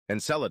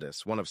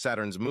Enceladus, one of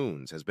Saturn's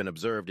moons, has been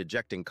observed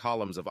ejecting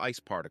columns of ice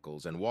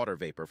particles and water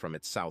vapor from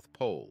its south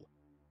pole,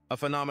 a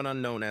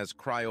phenomenon known as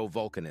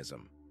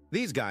cryovolcanism.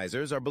 These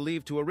geysers are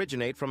believed to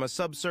originate from a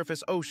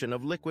subsurface ocean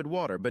of liquid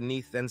water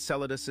beneath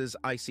Enceladus's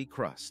icy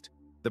crust.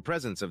 The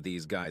presence of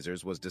these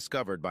geysers was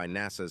discovered by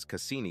NASA's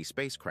Cassini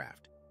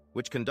spacecraft,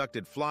 which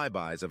conducted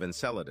flybys of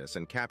Enceladus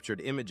and captured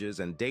images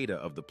and data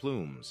of the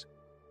plumes.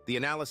 The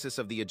analysis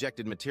of the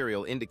ejected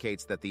material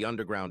indicates that the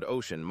underground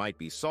ocean might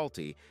be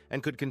salty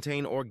and could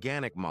contain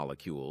organic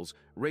molecules,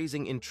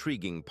 raising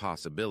intriguing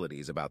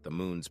possibilities about the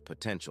moon's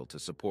potential to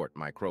support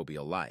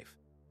microbial life.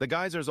 The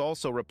geysers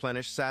also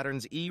replenish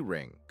Saturn's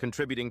E-ring,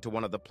 contributing to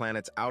one of the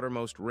planet's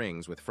outermost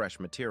rings with fresh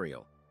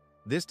material.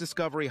 This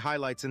discovery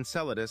highlights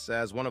Enceladus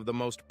as one of the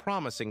most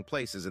promising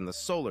places in the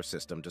solar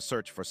system to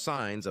search for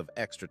signs of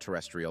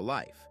extraterrestrial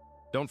life.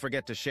 Don't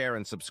forget to share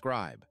and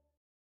subscribe.